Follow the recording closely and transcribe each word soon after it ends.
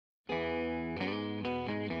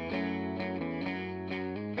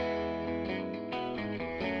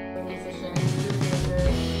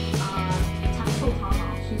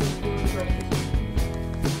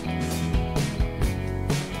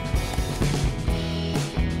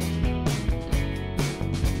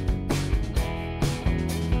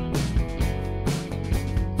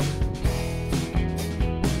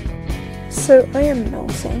So I am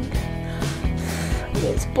melting.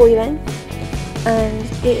 It's boiling, and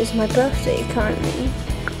it is my birthday currently,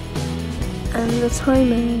 and the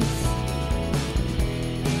time is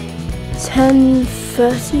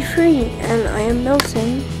 10:33, and I am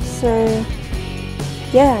melting. So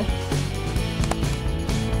yeah,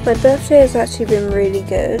 my birthday has actually been really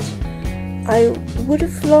good. I would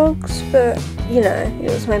have vlogged, but you know,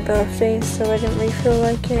 it was my birthday, so I didn't really feel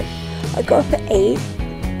like it. I got up at 8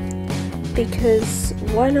 because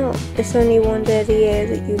why not? It's only one day of the year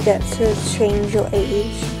that you get to change your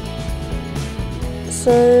age.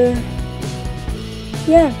 So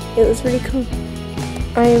yeah, it was really cool.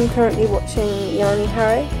 I am currently watching Yanni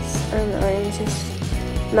Harris, and I am just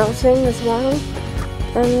melting as well.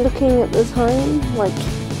 And looking at the time, like,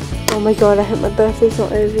 oh my god, I hope my birthday's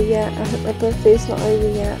not over yet. I hope my birthday's not over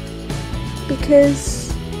yet. Because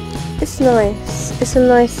it's nice. It's a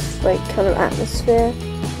nice, like, kind of atmosphere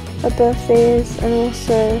a birthday is, and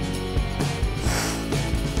also,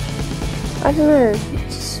 I don't know,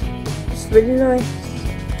 it's really nice.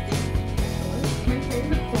 My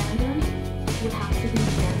favorite fandom would have to be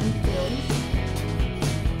TandY.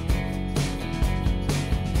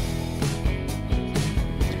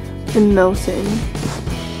 I'm melting.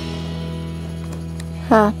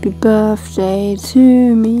 Happy birthday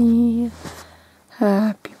to me.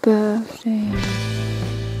 Happy birthday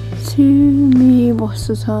to me. What's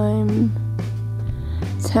the time?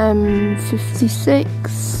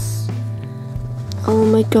 10:56. Oh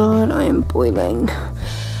my god, I am boiling.